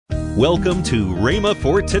Welcome to Rhema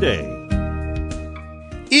for Today.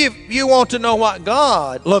 If you want to know what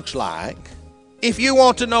God looks like, if you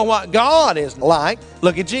want to know what God is like,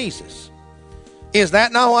 look at Jesus. Is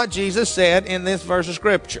that not what Jesus said in this verse of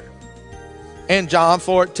Scripture? In John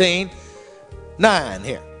 14:9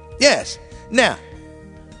 here. Yes. Now,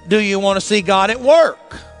 do you want to see God at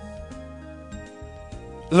work?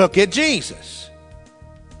 Look at Jesus.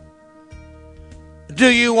 Do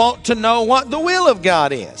you want to know what the will of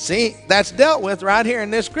God is? See, that's dealt with right here in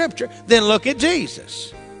this Scripture. Then look at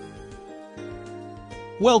Jesus.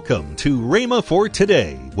 Welcome to Rhema for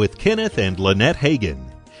Today with Kenneth and Lynette Hagin.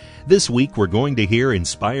 This week we're going to hear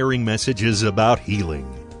inspiring messages about healing.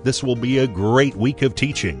 This will be a great week of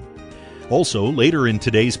teaching. Also, later in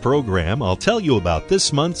today's program, I'll tell you about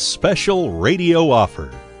this month's special radio offer.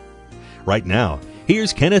 Right now,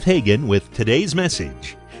 here's Kenneth Hagin with today's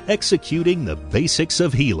message, Executing the Basics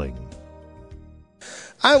of Healing.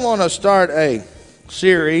 I want to start a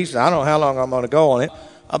series, I don't know how long I'm going to go on it,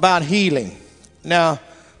 about healing. Now,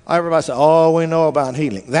 everybody says, oh, we know about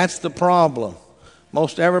healing. That's the problem.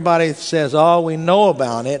 Most everybody says, oh, we know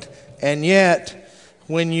about it, and yet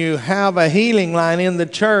when you have a healing line in the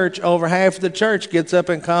church, over half the church gets up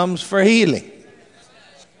and comes for healing.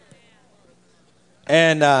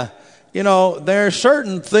 And, there are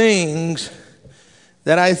certain things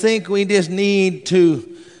that I think we just need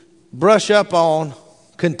to brush up on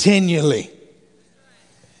continually.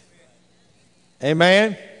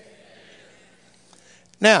 Amen?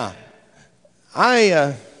 Now,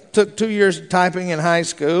 I took 2 years of typing in high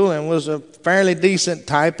school and was a fairly decent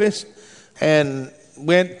typist, and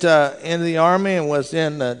went into the Army and was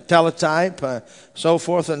in teletype, so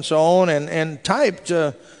forth and so on, and typed,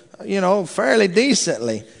 fairly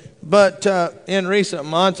decently. But in recent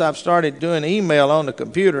months, I've started doing email on the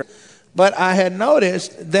computer. But I had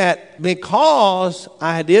noticed that because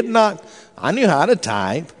I knew how to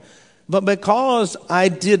type, but because I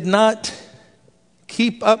did not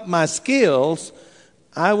keep up my skills,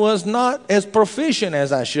 I was not as proficient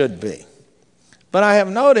as I should be. But I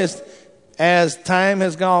have noticed as time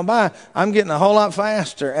has gone by, I'm getting a whole lot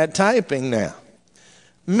faster at typing now.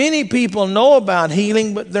 Many people know about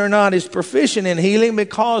healing, but they're not as proficient in healing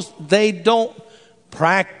because they don't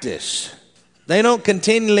practice. They don't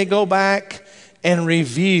continually go back and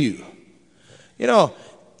review.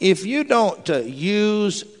 If you don't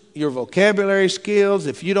use your vocabulary skills,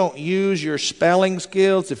 if you don't use your spelling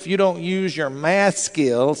skills, if you don't use your math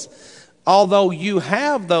skills, although you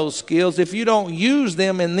have those skills, if you don't use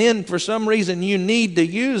them and then for some reason you need to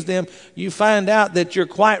use them, you find out that you're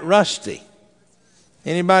quite rusty.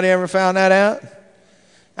 Anybody ever found that out?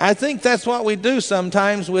 I think that's what we do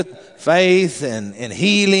sometimes with faith and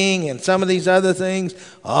healing and some of these other things.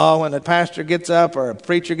 Oh, when a pastor gets up or a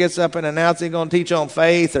preacher gets up and announces he's going to teach on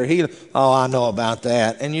faith or healing. Oh, I know about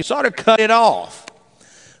that. And you sort of cut it off.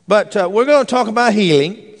 But we're going to talk about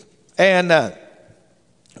healing. And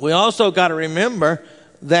we also got to remember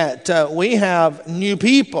that we have new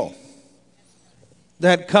people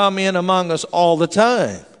that come in among us all the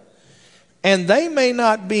time. And they may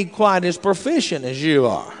not be quite as proficient as you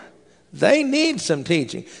are. They need some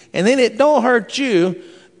teaching. And then it don't hurt you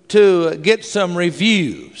to get some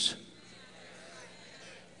reviews.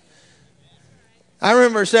 I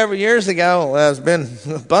remember several years ago, well, it's been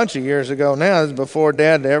a bunch of years ago now, it was before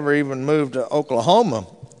Dad ever even moved to Oklahoma.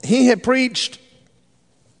 He had preached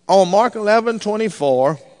on Mark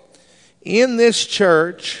 11:24 in this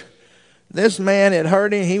church. This man had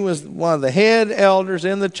heard him. He was one of the head elders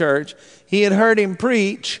in the church. He had heard him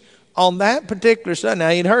preach on that particular Sunday.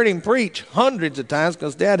 Now, he'd heard him preach hundreds of times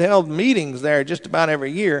because Dad held meetings there just about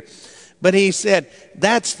every year. But he said,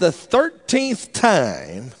 that's the 13th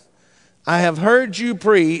time I have heard you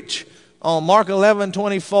preach on Mark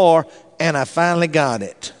 11:24, and I finally got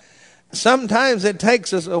it. Sometimes it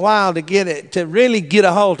takes us a while to get it, to really get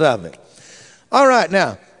a hold of it. All right,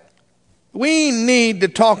 now, we need to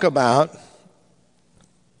talk about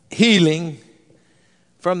healing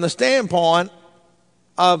from the standpoint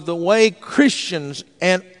of the way Christians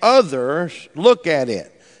and others look at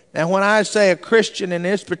it. Now, when I say a Christian in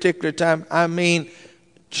this particular time, I mean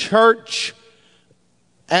church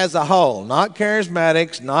as a whole, not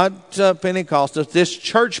charismatics, not Pentecostals, just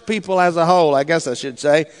church people as a whole, I guess I should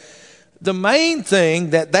say. The main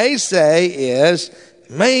thing that they say is,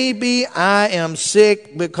 maybe I am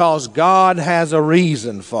sick because God has a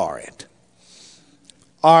reason for it.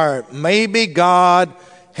 Or maybe God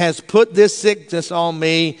has put this sickness on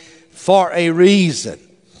me for a reason.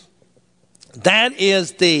 That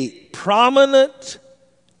is the prominent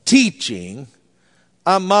teaching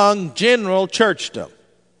among general churchdom.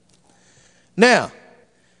 Now,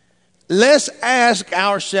 let's ask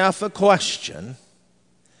ourselves a question.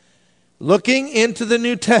 Looking into the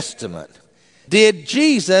New Testament, did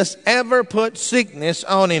Jesus ever put sickness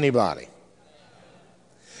on anybody?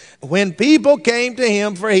 When people came to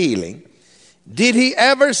him for healing, did he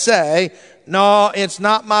ever say, no, it's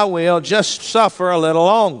not my will, just suffer a little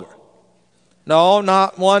longer? No,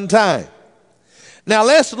 not one time. Now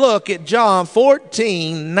let's look at John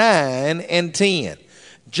 14, 9 and 10.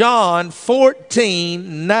 John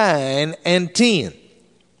 14, 9 and 10.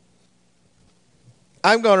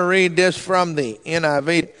 I'm going to read this from the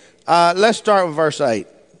NIV. Let's start with verse 8.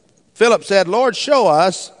 Philip said, Lord, show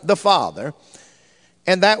us the Father,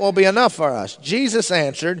 and that will be enough for us. Jesus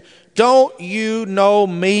answered, don't you know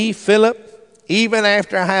me, Philip, even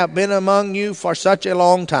after I have been among you for such a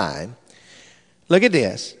long time? Look at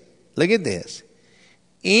this. Look at this.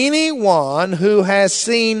 Anyone who has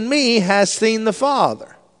seen me has seen the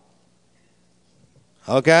Father.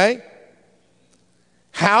 Okay?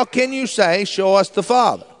 How can you say, show us the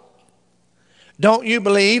Father? Don't you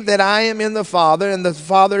believe that I am in the Father and the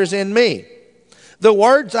Father is in me? The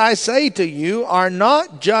words I say to you are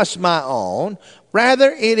not just my own.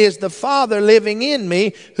 Rather, it is the Father living in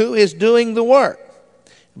me who is doing the work.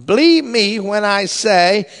 Believe me when I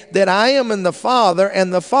say that I am in the Father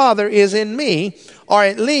and the Father is in me, or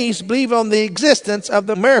at least believe on the existence of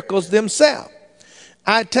the miracles themselves.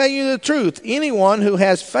 I tell you the truth, anyone who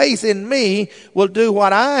has faith in me will do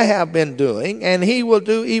what I have been doing, and he will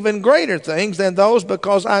do even greater things than those,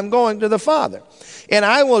 because I'm going to the Father. And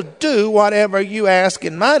I will do whatever you ask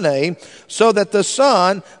in my name, so that the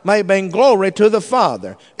Son may bring glory to the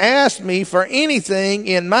Father. Ask me for anything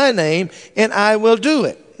in my name, and I will do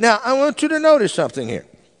it. Now, I want you to notice something here.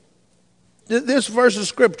 This verse of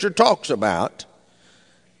Scripture talks about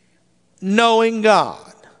knowing God.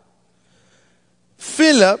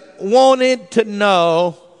 Philip wanted to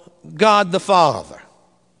know God the Father.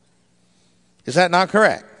 Is that not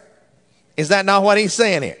correct? Is that not what he's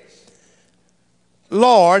saying here?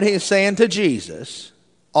 Lord, he's saying to Jesus,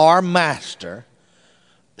 our Master,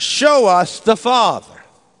 show us the Father.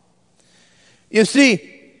 You see,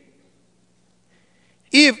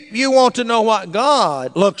 if you want to know what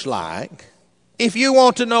God looks like, if you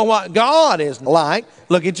want to know what God is like,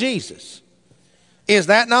 look at Jesus. Is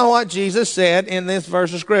that not what Jesus said in this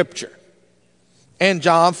verse of Scripture? In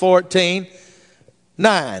John 14,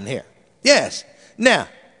 9 here. Yes. Now,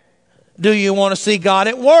 do you want to see God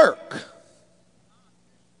at work?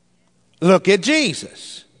 Look at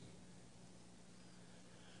Jesus.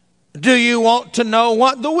 Do you want to know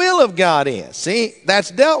what the will of God is? See,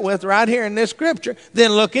 that's dealt with right here in this Scripture.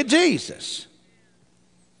 Then look at Jesus.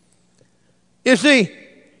 You see,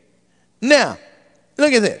 now,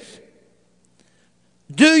 look at this.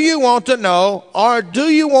 Do you want to know, or do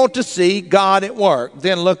you want to see God at work?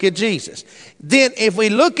 Then look at Jesus. Then if we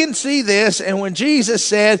look and see this, and when Jesus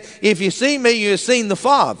says, if you see me, you've seen the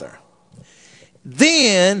Father,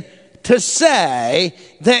 then to say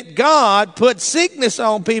that God put sickness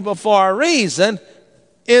on people for a reason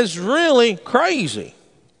is really crazy.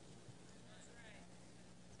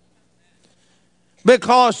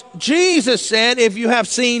 Because Jesus said, if you have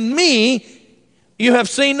seen me, you have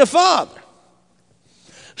seen the Father.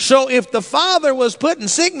 So if the Father was putting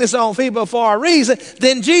sickness on people for a reason,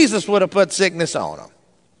 then Jesus would have put sickness on them.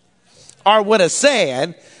 Or would have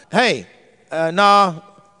said, hey, no,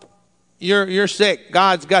 you're sick.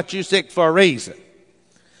 God's got you sick for a reason.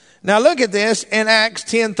 Now look at this in Acts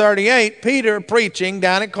 10:38, Peter preaching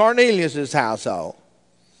down at Cornelius' household.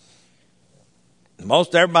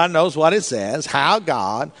 Most everybody knows what it says, how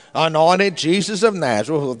God anointed Jesus of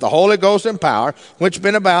Nazareth with the Holy Ghost and power, which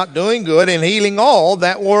been about doing good and healing all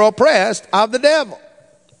that were oppressed of the devil.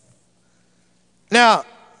 Now,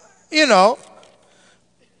 you know,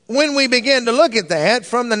 when we begin to look at that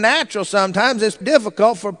from the natural, sometimes it's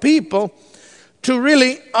difficult for people to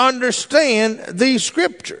really understand these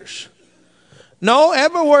Scriptures. No,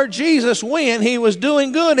 everywhere Jesus went, he was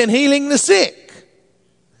doing good and healing the sick.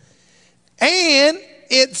 And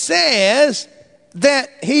it says that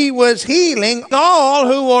he was healing all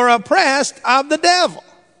who were oppressed of the devil.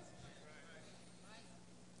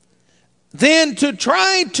 Then to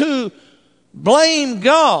try to blame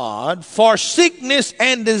God for sickness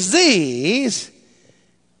and disease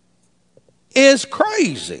is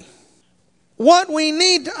crazy. What we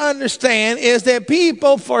need to understand is that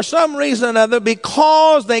people, for some reason or another,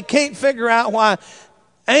 because they can't figure out why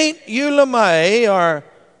Aunt Eula May or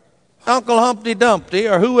Uncle Humpty Dumpty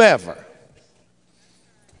or whoever,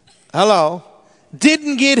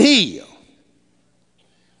 didn't get healed.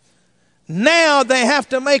 Now they have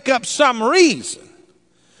to make up some reason.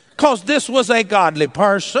 Because this was a godly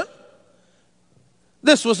person.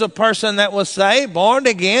 This was a person that was saved, born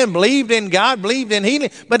again, believed in God, believed in healing,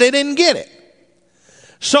 but they didn't get it.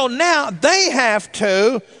 So now they have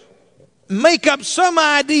to make up some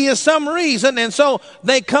idea, some reason, and so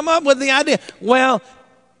they come up with the idea, well,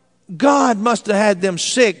 God must have had them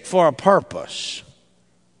sick for a purpose.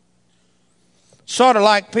 Sort of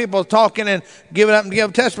like people talking and giving up and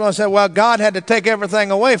give testimony and say, well, God had to take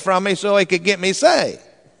everything away from me so he could get me saved.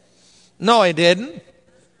 No, he didn't.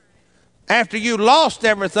 After you lost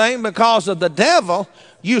everything because of the devil,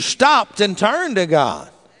 you stopped and turned to God.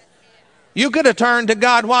 You could have turned to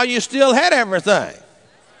God while you still had everything.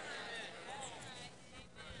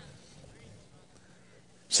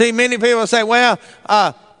 See, many people say, well,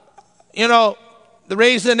 the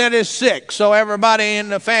reason it is sick, so everybody in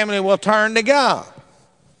the family will turn to God.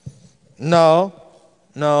 No.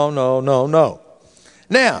 Now,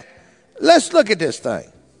 let's look at this thing.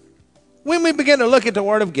 When we begin to look at the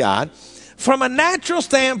Word of God, from a natural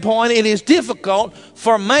standpoint, it is difficult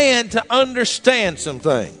for man to understand some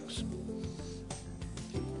things.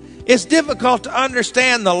 It's difficult to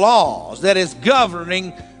understand the laws that is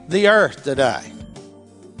governing the earth today.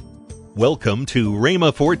 Welcome to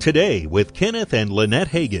Rhema for Today with Kenneth and Lynette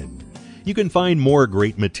Hagin. You can find more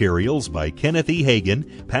great materials by Kenneth E.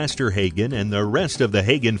 Hagin, Pastor Hagin, and the rest of the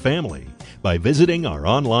Hagin family by visiting our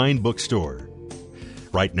online bookstore.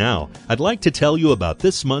 Right now, I'd like to tell you about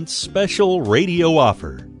this month's special radio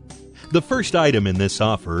offer. The first item in this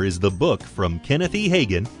offer is the book from Kenneth E.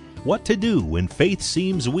 Hagin, What to Do When Faith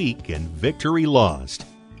Seems Weak and Victory Lost.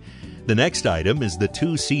 The next item is the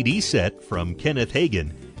 2 CD set from Kenneth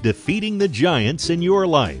Hagin, Defeating the Giants in Your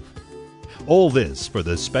Life. All this for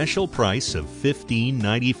the special price of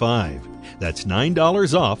 $15.95. That's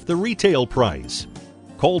 $9 off the retail price.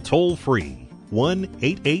 Call toll-free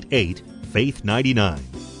 1-888-FAITH-99.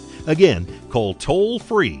 Again, call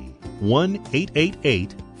toll-free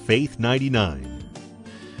 1-888-FAITH-99.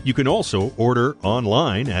 You can also order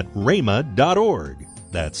online at rhema.org.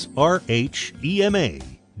 That's RHEMA.org.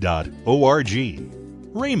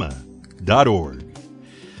 Rhema.org.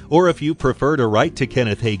 Or if you prefer to write to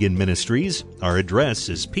Kenneth Hagin Ministries, our address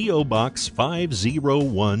is P.O. Box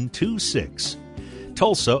 50126,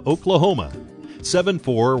 Tulsa, Oklahoma,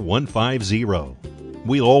 74150.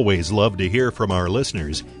 We always love to hear from our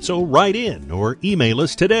listeners, so write in or email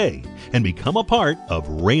us today and become a part of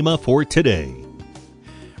Rhema for Today.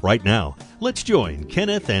 Right now, let's join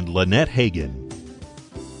Kenneth and Lynette Hagin.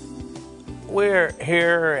 We're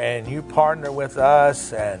here and you partner with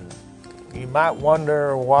us, and you might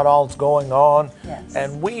wonder what all's going on. Yes.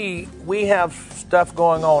 And we have stuff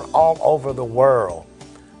going on all over the world.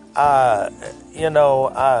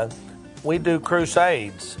 We do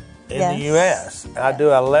crusades in the U.S. I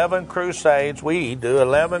do 11 crusades. We do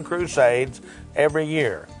 11 crusades every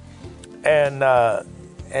year. And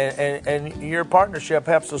your partnership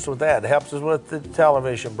helps us with that. It helps us with the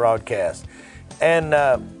television broadcast. And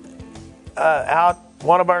out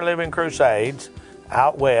one of our living crusades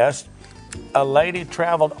out west, a lady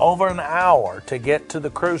traveled over an hour to get to the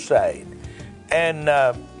crusade, and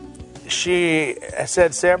she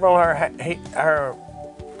said several of her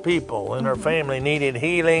people in her family needed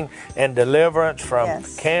healing and deliverance from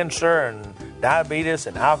cancer and diabetes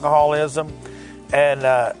and alcoholism,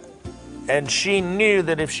 and she knew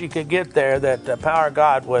that if she could get there, that the power of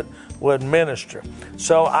God would minister.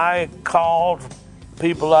 So I called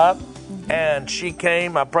people up, and she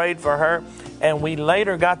came. I prayed for her. And we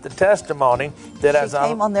later got the testimony that she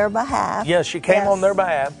came on their behalf. Yes, she came on their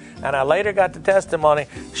behalf. And I later got the testimony.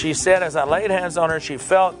 She said as I laid hands on her, she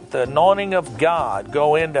felt the anointing of God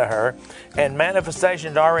go into her, and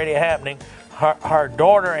manifestations already happening. Her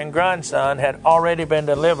daughter and grandson had already been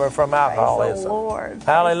delivered from alcoholism. Praise the Lord.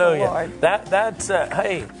 Hallelujah. Praise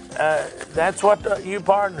the Lord. That's what you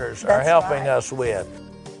partners are helping us with.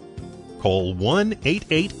 Call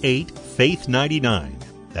 1-888-FAITH-99.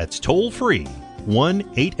 That's toll-free,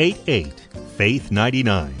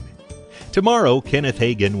 1-888-FAITH-99. Tomorrow, Kenneth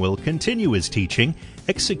Hagin will continue his teaching,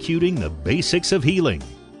 Executing the Basics of Healing.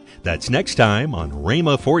 That's next time on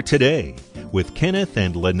Rhema for Today with Kenneth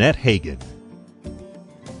and Lynette Hagin.